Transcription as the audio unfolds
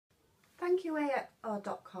Thank you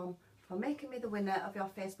AO.com for making me the winner of your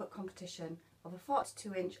Facebook competition of a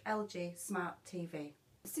 42-inch LG Smart TV.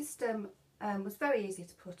 The system was very easy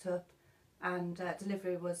to put up and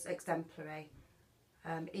delivery was exemplary.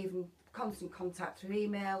 Even constant contact through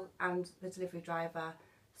email and the delivery driver,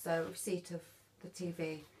 so receipt of the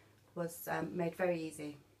TV was made very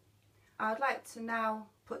easy. I'd like to now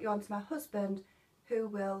put you on to my husband, who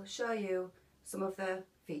will show you some of the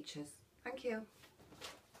features. Thank you.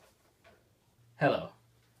 Hello.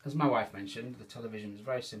 As my wife mentioned, the television is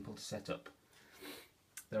very simple to set up.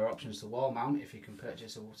 There are options to wall mount if you can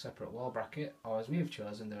purchase a separate wall bracket, or as we have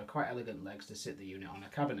chosen, there are quite elegant legs to sit the unit on a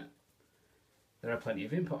cabinet. There are plenty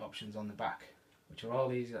of input options on the back, which are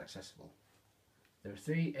all easily accessible. There are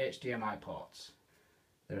 3 HDMI ports.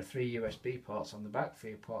 There are 3 USB ports on the back for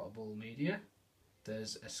your portable media.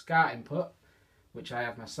 There's a SCART input, which I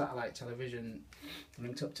have my satellite television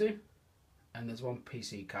linked up to, and there's one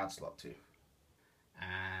PC card slot too.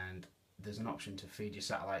 And there's an option to feed your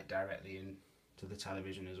satellite directly into the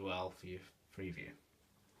television as well for your free view.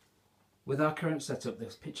 With our current setup, the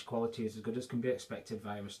picture quality is as good as can be expected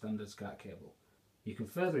via a standard SCART cable. You can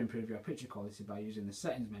further improve your picture quality by using the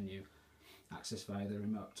settings menu accessed via the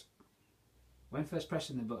remote. When first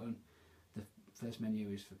pressing the button, the first menu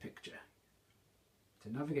is for picture.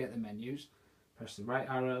 To navigate the menus, press the right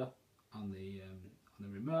arrow on the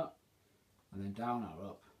remote, and then down or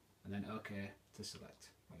up, and then OK to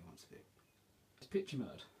select what you want to do. It's picture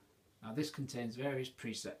mode. Now this contains various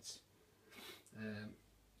presets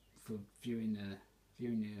for viewing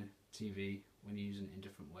your TV when you're using it in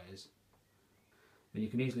different ways. And you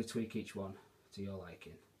can easily tweak each one to your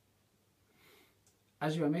liking.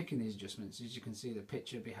 As you are making these adjustments, as you can see, the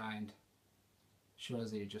picture behind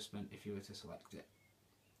shows the adjustment if you were to select it.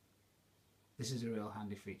 This is a real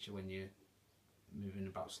handy feature when you're moving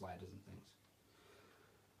about sliders and things.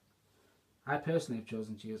 I personally have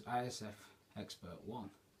chosen to use ISF Expert 1.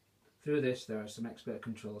 Through this, there are some expert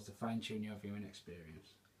controls to fine-tune your viewing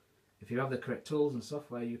experience. If you have the correct tools and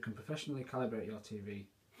software, you can professionally calibrate your TV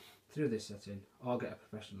through this setting, or get a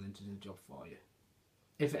professional in to do the job for you.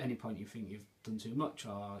 If at any point you think you've done too much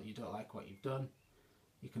or you don't like what you've done,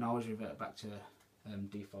 you can always revert back to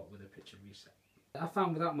default with a picture reset. I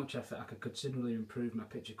found without much effort I could considerably improve my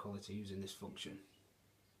picture quality using this function.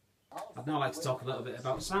 I'd now like to talk a little bit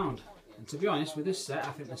about sound. And to be honest, with this set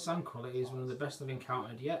I think the sound quality is one of the best I've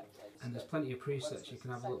encountered yet, and there's plenty of presets you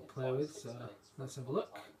can have a look play with, so let's have a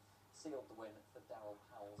look.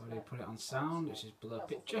 Already put it on sound, which is below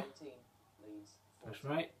picture. Press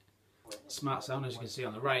right. Smart sound, as you can see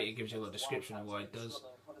on the right, it gives you a little description of what it does.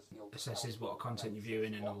 Assesses what content you're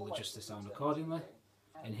viewing and it will adjust the sound accordingly.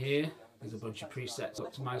 In here, there's a bunch of presets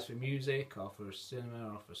optimised for music or for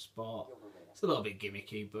cinema or for sport. It's a little bit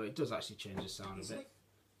gimmicky, but it does actually change the sound a bit.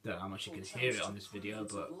 Don't know how much you can hear it on this video,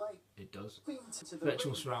 but it does.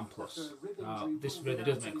 Virtual Surround Plus. This really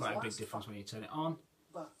does make quite a big difference when you turn it on.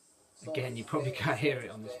 Again, you probably can't hear it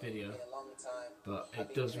on this video, but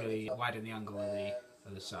it does really widen the angle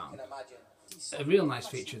of the sound. A real nice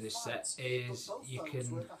feature of this set is you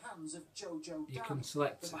can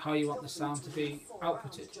select how you want the sound to be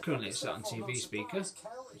outputted. Currently it's set on TV speaker,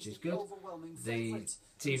 which is good. The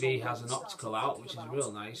TV has an optical out, which is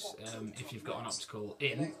real nice if you've got an optical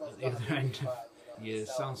in at the other end of your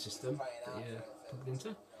sound system that you're plugged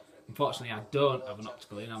into. Unfortunately, I don't have an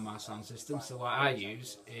optical in on my sound system, so what I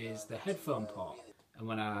use is the headphone port. And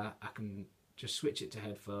when I can just switch it to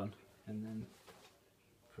headphone, and then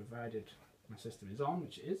provided my system is on,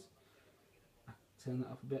 which it is, I turn that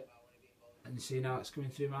up a bit, and you see now it's coming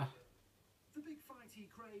through my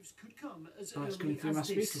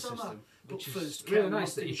speaker system, which is really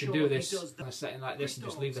nice that you can do this in a setting like this and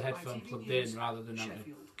just leave the headphone plugged in rather than having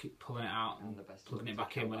to keep pulling it out and plugging it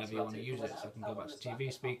back in whenever you want to use it. So I can go back to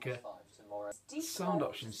TV speaker. Sound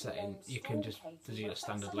option setting, you can just do your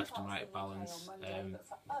standard left and right balance, and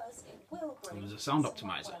there's a sound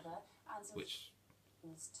optimizer, which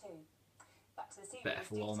better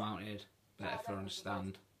for wall mounted, better for on a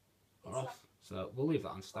stand or off. So we'll leave that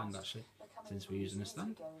on stand actually, since we're using a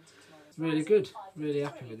stand. Really good, really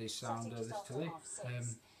happy with this sound of this telly.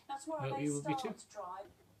 Hope you will be too.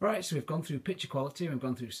 Right, so we've gone through picture quality, we've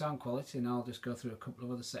gone through sound quality, and I'll just go through a couple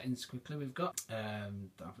of other settings quickly. We've got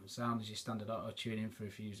sound as your standard auto tuning for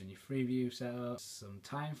if you're using your Freeview setup, some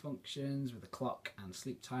time functions with the clock and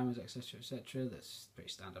sleep timers, etc, etc. That's pretty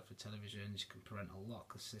standard for televisions. You can parental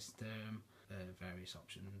lock the system, various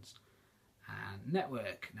options, and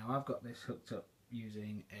network. Now I've got this hooked up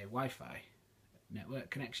using a Wi-Fi network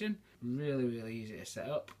connection. Really easy to set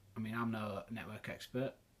up. I mean, I'm no network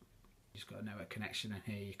expert. You've just got a network connection, and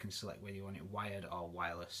here you can select whether you want it wired or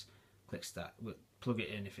wireless. click start, plug it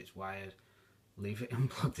in if it's wired, leave it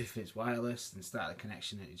unplugged if it's wireless, and start the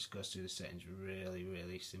connection. It just goes through the settings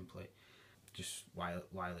really simply. Just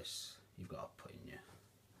wireless, you've got to put in your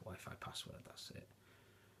Wi-Fi password, that's it.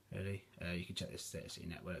 Really, you can check the status of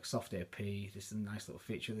your network. Soft AP, this is a nice little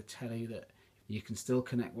feature of the telly that you can still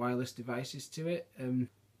connect wireless devices to it,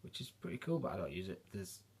 which is pretty cool, but I don't use it.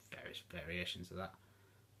 There's various variations of that.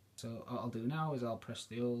 So what I'll do now is I'll press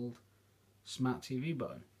the old Smart TV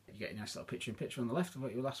button. You get a nice little picture-in-picture on the left of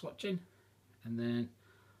what you were last watching, and then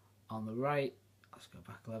on the right, let's go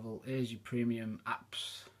back a level, here's your premium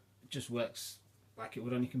apps. It just works like it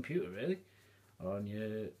would on your computer really, or on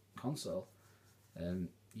your console.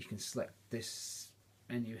 You can select this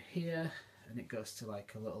menu here and it goes to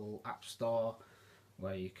like a little app store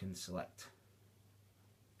where you can select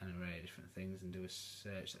an array of different things and do a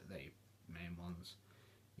search. They're your main ones.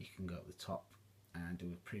 You can go up the top and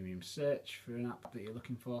do a premium search for an app that you're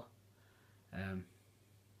looking for.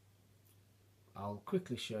 I'll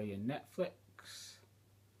quickly show you Netflix.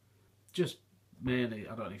 Just mainly,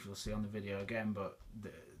 I don't know if you'll see on the video again, but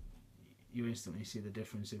you instantly see the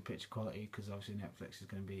difference in picture quality because obviously Netflix is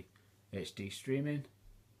going to be HD streaming.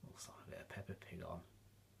 We'll start a bit of Peppa Pig on.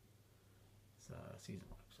 So season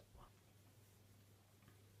 1, episode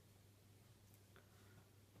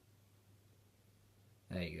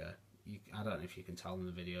 1. There you go. I don't know if you can tell in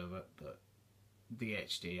the video, but the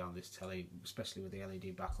HD on this telly, especially with the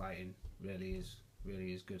LED backlighting, really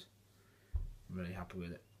is good. I'm really happy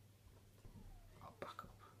with it. I'll back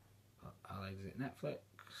up. I'll exit Netflix.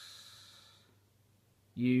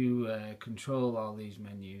 You control all these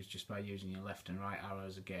menus just by using your left and right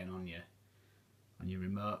arrows again on your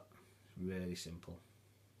remote. It's really simple.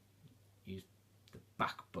 Use the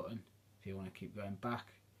back button if you want to keep going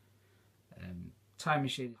back. Time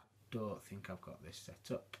machine. Don't think I've got this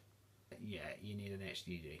set up. Yeah, you need an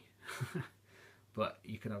HDD, but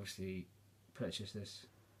you can obviously purchase this.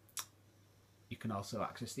 You can also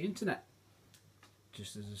access the internet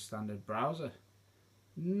just as a standard browser.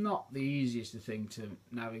 Not the easiest thing to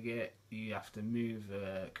navigate. You have to move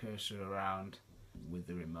the cursor around with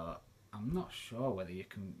the remote. I'm not sure whether you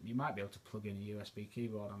might be able to plug in a USB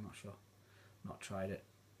keyboard, I'm not sure. Not tried it.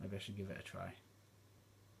 Maybe I should give it a try.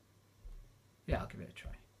 Yeah, I'll give it a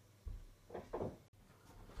try.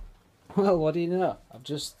 Well, what do you know? I've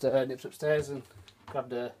just nipped upstairs and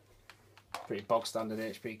grabbed a pretty bog standard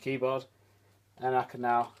HP keyboard, and I can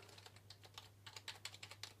now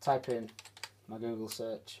type in my Google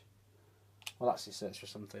search. Well, actually search for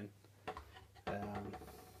something.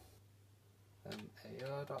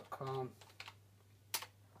 AO.com,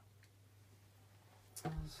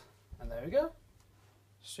 and there we go.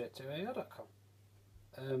 Straight to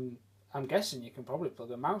AO.com. I'm guessing you can probably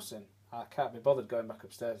plug a mouse in. I can't be bothered going back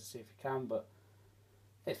upstairs to see if you can, but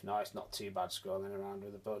if not, it's not too bad scrolling around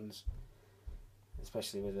with the buttons,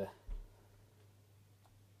 especially with the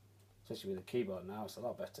keyboard now. It's a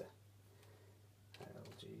lot better.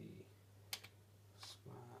 LG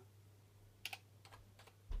Smart.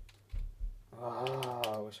 Oh,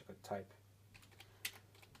 I wish I could type.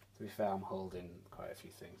 To be fair, I'm holding quite a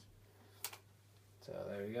few things. So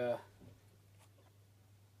there we go.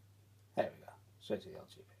 There we go. Straight to the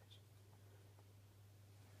LG page.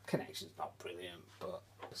 Connection's not brilliant, but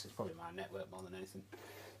this is probably my network more than anything,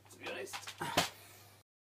 to be honest.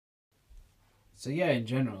 So yeah, in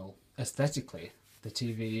general, aesthetically, the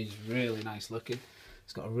TV is really nice looking.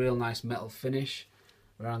 It's got a real nice metal finish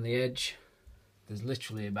around the edge. There's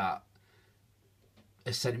literally about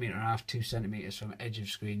 1.5 centimetres, 2 centimetres from edge of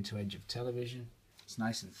screen to edge of television. It's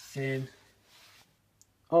nice and thin.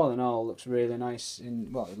 All in all, looks really nice.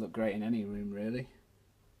 Well, it looked great in any room really.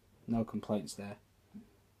 No complaints there.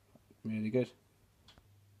 Really good.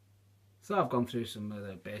 So I've gone through some of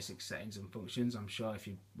the basic settings and functions. I'm sure if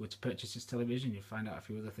you were to purchase this television, you'll find out a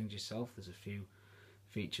few other things yourself. There's a few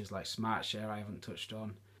features like Smart Share I haven't touched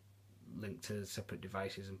on, link to separate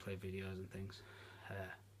devices and play videos and things.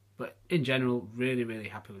 But in general, really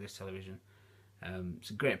happy with this television. It's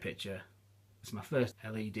a great picture. It's my first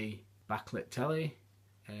LED backlit telly.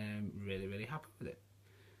 Really happy with it.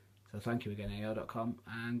 So thank you again, AO.com,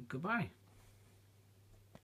 and goodbye.